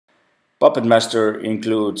PuppetMaster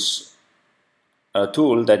includes a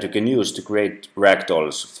tool that you can use to create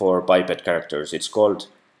ragdolls for Pipette characters. It's called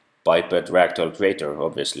Pipette Ragdoll Creator,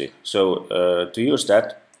 obviously. So to use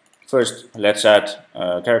that, first let's add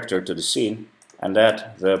a character to the scene and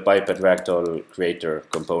add the Pipette Ragdoll Creator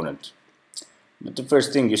component. But the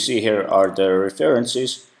first thing you see here are the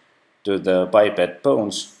references to the Pipette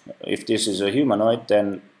bones. If this is a humanoid,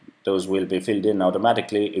 then those will be filled in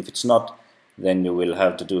automatically. If it's not, then you will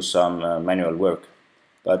have to do some manual work.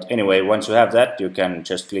 But anyway, once you have that, you can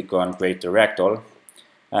just click on Create a Ragdoll.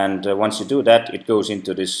 And once you do that, it goes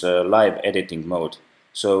into this live editing mode.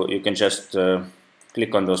 So you can just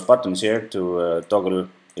click on those buttons here to toggle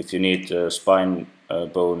if you need spine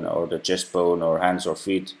bone or the chest bone or hands or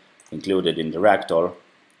feet included in the ragdoll.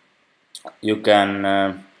 You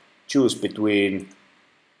can choose between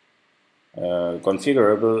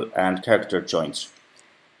configurable and character joints.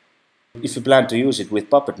 If you plan to use it with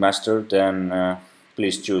PuppetMaster, then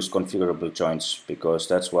please choose configurable joints, because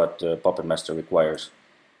that's what PuppetMaster requires.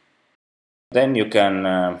 Then you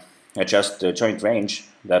can adjust the joint range.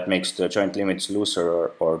 That makes the joint limits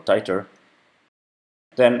looser or tighter.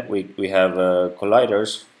 Then we have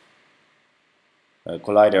colliders.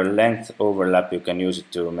 Collider length overlap, you can use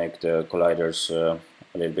it to make the colliders a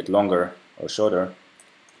little bit longer or shorter.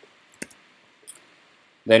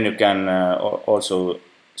 Then you can also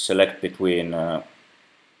select between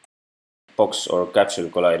box or capsule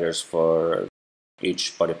colliders for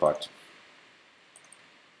each body part.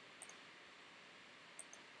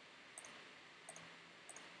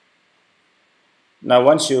 Now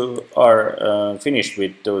once you are finished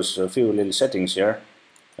with those few little settings here,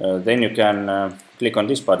 then you can click on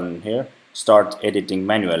this button here, Start Editing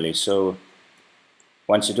Manually. So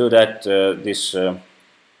once you do that, this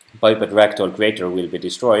Pipette Ragdoll Creator will be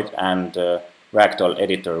destroyed and Ragdoll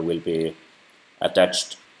Editor will be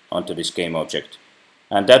attached onto this game object.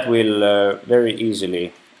 And that will very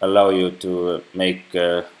easily allow you to make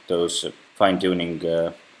those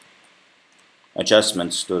fine-tuning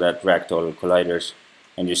adjustments to that ragdoll colliders.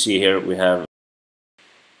 And you see here we have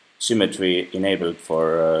symmetry enabled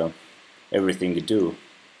for everything you do.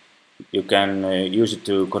 You can use it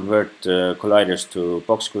to convert colliders to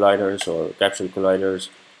box colliders or capsule colliders,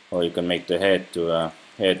 or you can make the head to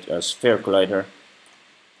a sphere collider.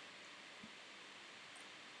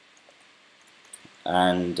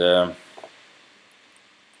 And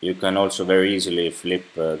you can also very easily flip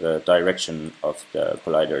the direction of the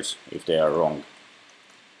colliders if they are wrong.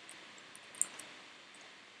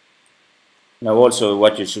 Now also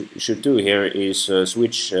what you should do here is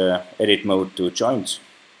switch edit mode to joints.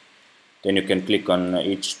 Then you can click on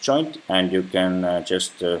each joint and you can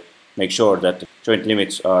just make sure that the joint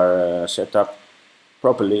limits are set up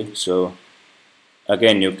properly. So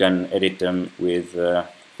again, you can edit them with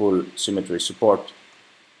full symmetry support.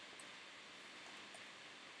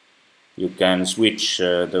 You can switch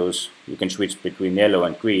you can switch between yellow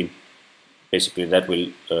and green. Basically that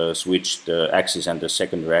will switch the axis and the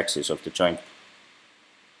secondary axis of the joint.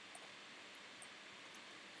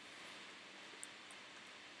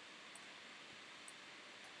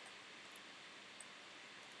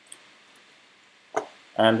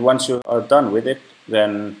 And once you are done with it,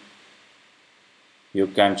 then you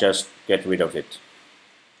can just get rid of it.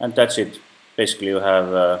 And that's it. Basically you have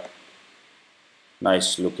a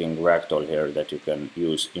nice looking ragdoll here that you can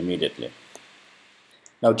use immediately.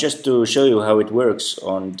 Now just to show you how it works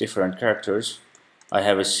on different characters, I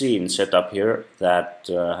have a scene set up here that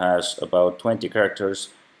has about 20 characters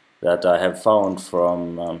that I have found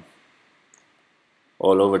from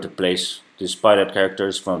all over the place. These pilot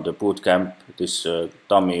characters from the boot camp, this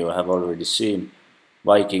dummy you have already seen.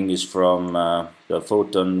 Viking is from the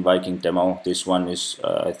Photon Viking demo. This one is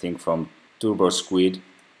I think from Turbo Squid,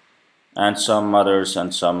 and some others,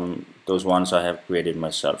 and those ones I have created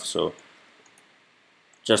myself. So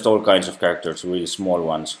just all kinds of characters, really small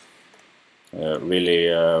ones, really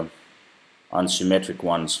unsymmetric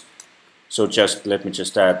ones. So let me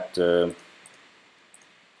just add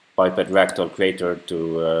Pipette Ragdoll Creator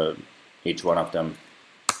to each one of them.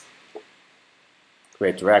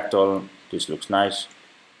 Create ragdoll. This looks nice.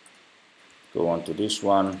 Go on to this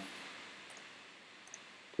one.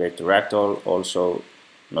 Create the ragdoll, also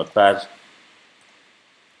not bad.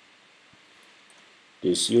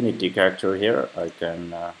 This Unity character here, I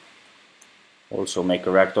can also make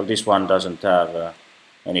a ragdoll. This one doesn't have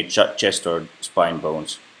any chest or spine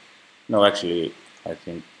bones. No, actually, I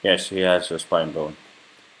think, yes, he has a spine bone.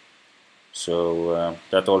 So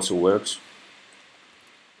that also works.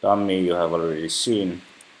 Dummy you have already seen.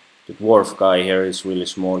 The dwarf guy here is really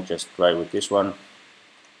small, just try with this one.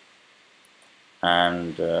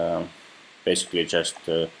 And basically just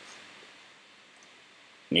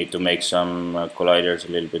need to make some colliders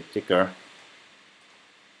a little bit thicker.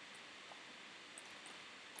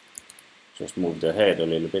 Just move the head a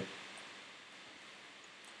little bit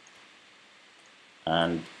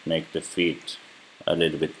and make the feet a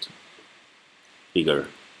little bit bigger.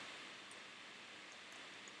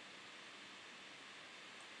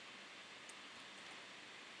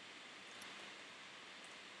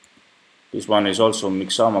 This one is also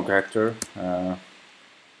Mixamo character.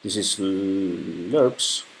 This is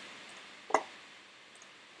Lerps.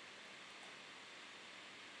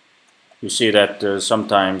 You see that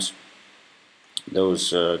sometimes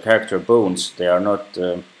those character bones, they are not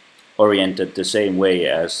oriented the same way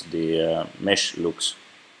as the mesh looks.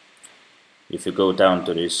 If you go down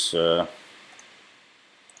to this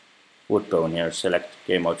wood bone here, select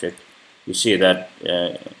game object, you see that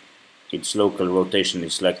its local rotation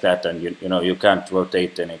is like that, and you know you can't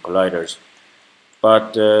rotate any colliders.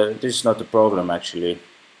 But this is not a problem actually.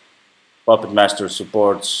 PuppetMaster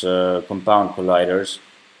supports compound colliders,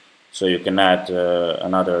 so you can add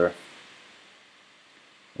another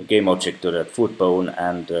game object to that foot bone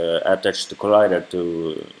and attach the collider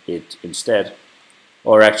to it instead.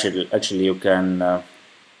 Or actually you can,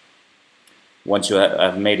 once you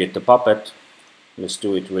have made it the puppet, let's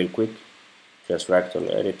do it real quick. Just Ragdoll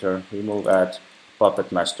editor, remove, add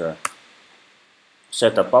PuppetMaster,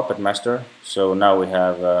 set up PuppetMaster. So now we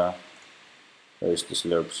have where is this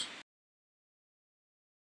Lerps?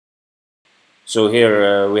 So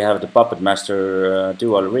here we have the PuppetMaster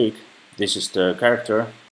dual rig. This is the character,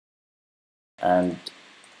 and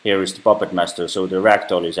here is the PuppetMaster. So the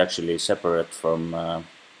Ragdoll is actually separate from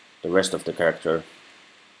the rest of the character,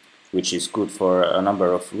 which is good for a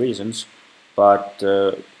number of reasons. But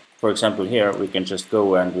for example, here we can just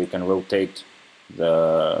go and we can rotate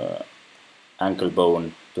the ankle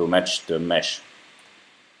bone to match the mesh.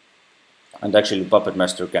 And actually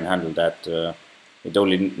PuppetMaster can handle that. It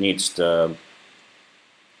only needs the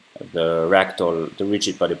Ragdoll, the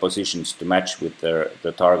rigid body positions to match with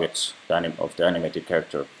the targets of the animated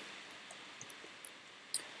character.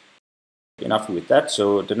 Enough with that.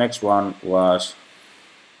 So the next one was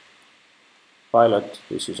pilot.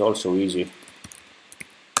 This is also easy.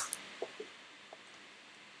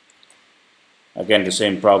 Again, the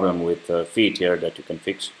same problem with feet here that you can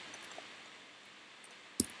fix.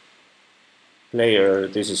 Player,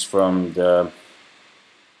 this is from the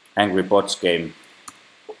Angry Bots game.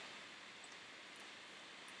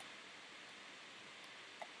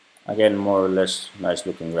 Again, more or less nice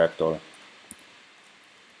looking Ragdoll.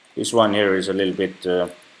 This one here is a little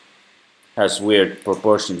bit, has weird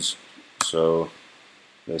proportions, so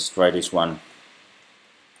let's try this one.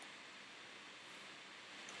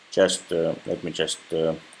 Just let me just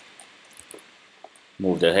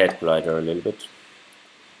move the head collider a little bit.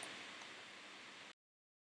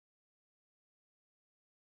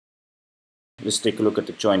 Let's take a look at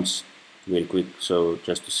the joints real quick, so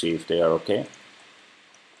just to see if they are okay.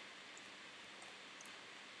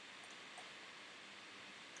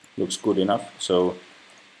 Looks good enough. So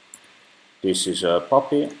this is a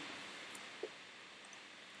puppy.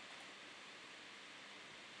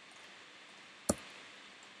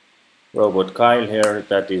 Robot Kyle here,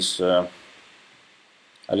 that is a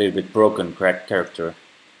little bit broken cracked character.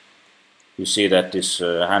 You see that this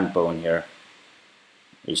hand bone here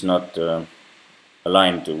is not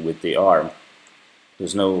aligned with the arm.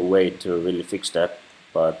 There's no way to really fix that,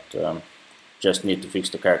 but just need to fix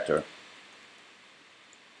the character.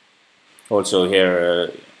 Also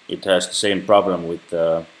here it has the same problem with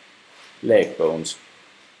the leg bones,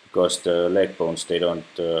 because the leg bones, they don't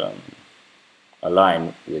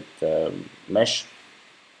align with the mesh.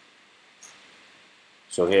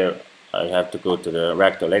 So here I have to go to the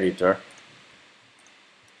Ragdoll editor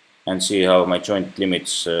and see how my joint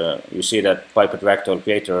limits. You see that Pipette Ragdoll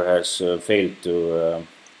Creator has failed to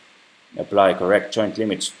apply correct joint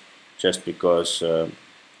limits, just because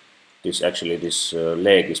this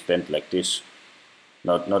leg is bent like this.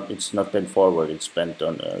 It's not bent forward, it's bent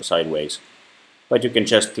on sideways. But you can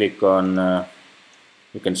just click on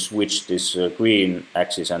you can switch this green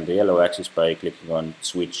axis and the yellow axis by clicking on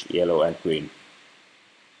switch yellow and green.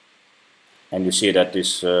 And you see that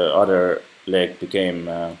this other leg became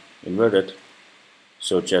inverted.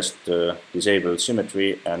 So just disable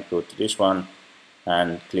symmetry and go to this one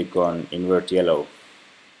and click on invert yellow.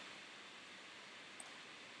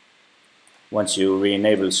 Once you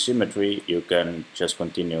re-enable symmetry, you can just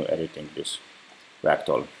continue editing this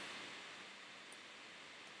Ragdoll.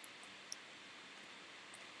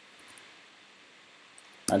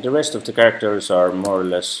 And the rest of the characters are more or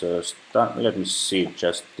less done. Let me see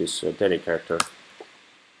just this Teddy character.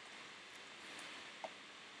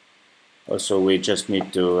 Also, we just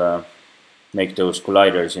need to make those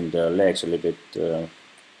colliders in the legs a little bit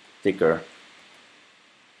thicker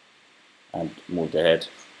and move the head.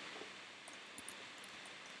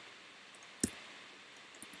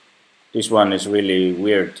 This one is really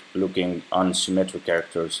weird looking unsymmetric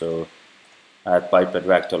character, so add Pipette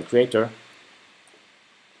Ragdoll Creator.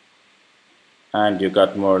 And you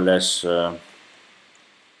got more or less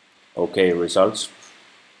okay results.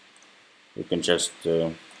 You can just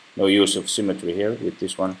no use of symmetry here with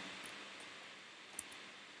this one.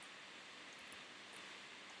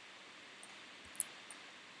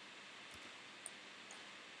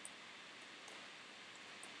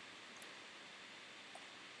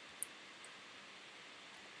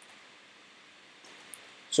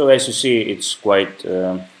 So as you see, it's quite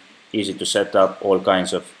easy to set up all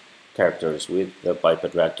kinds of characters with the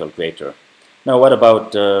Pipette Ragdoll Creator. Now what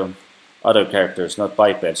about other characters, not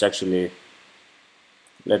pipettes? Actually,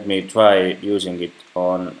 let me try using it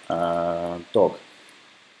on dog.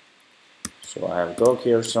 So I have dog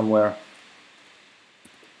here somewhere.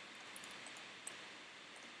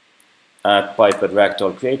 Add Pipette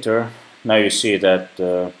Ragdoll Creator. Now you see that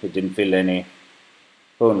it didn't fill any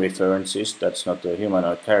bone references. That's not a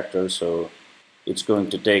humanoid character, so it's going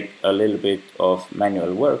to take a little bit of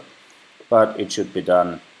manual work, but it should be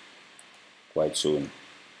done quite soon.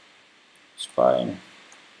 Spine.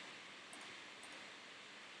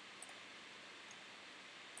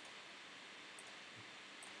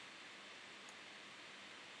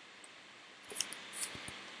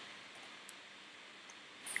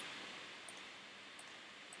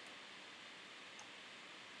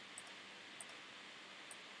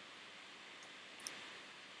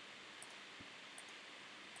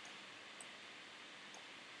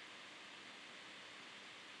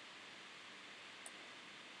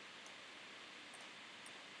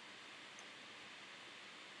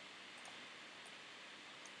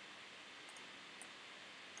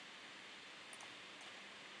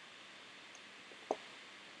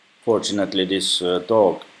 Fortunately, this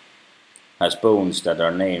dog has bones that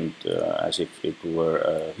are named as if it were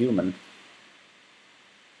a human.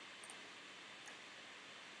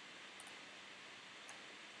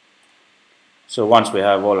 So once we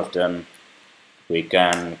have all of them, we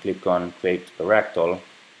can click on Create a Ragdoll.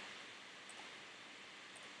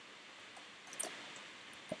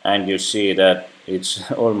 And you see that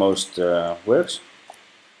it's almost works.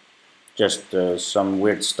 Just some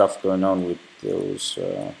weird stuff going on with those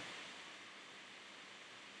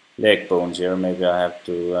leg bones here. Maybe I have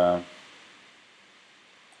to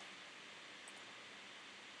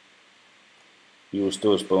use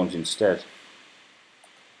those bones instead.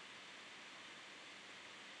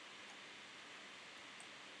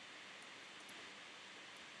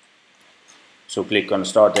 So click on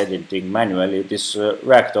Start Editing Manually. This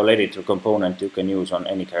Ragdoll editor component you can use on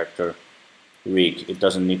any character rig. It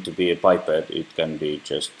doesn't need to be a pipette, it can be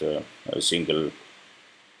just a single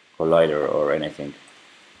collider or anything.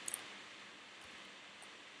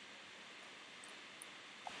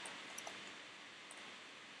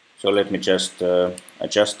 So let me just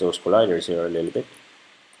adjust those colliders here a little bit.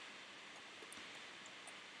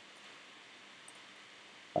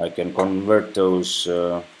 I can convert those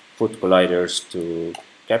foot colliders to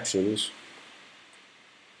capsules.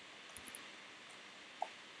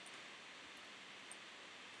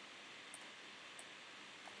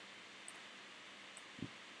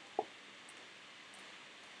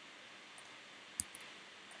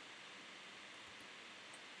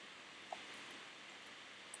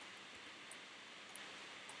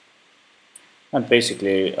 And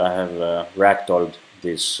basically I have ragdolled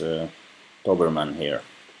this Doberman here.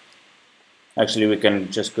 Actually, we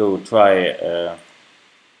can just go try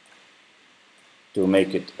to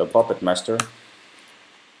make it a PuppetMaster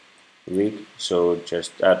rig. So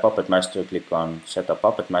just add PuppetMaster, click on Setup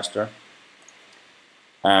PuppetMaster,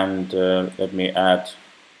 and let me add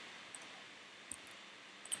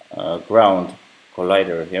a ground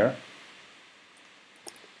collider here.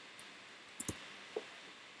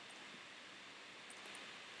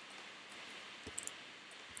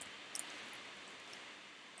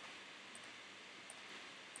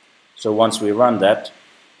 So once we run that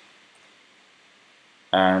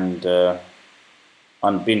and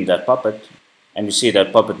unpin that puppet, and you see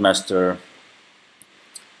that PuppetMaster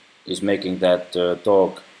is making that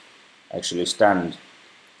dog actually stand,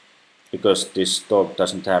 because this dog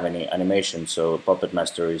doesn't have any animation, so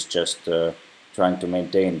PuppetMaster is just trying to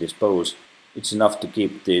maintain this pose. It's enough to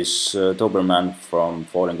keep this Doberman from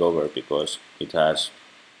falling over, because it has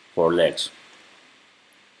 4 legs.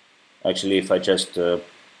 Actually, if I just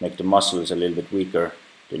make the muscles a little bit weaker,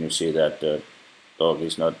 then you see that the dog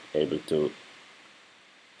is not able to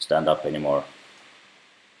stand up anymore.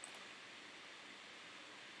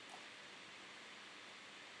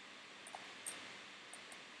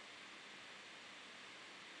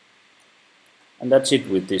 And that's it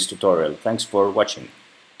with this tutorial. Thanks for watching.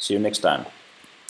 See you next time.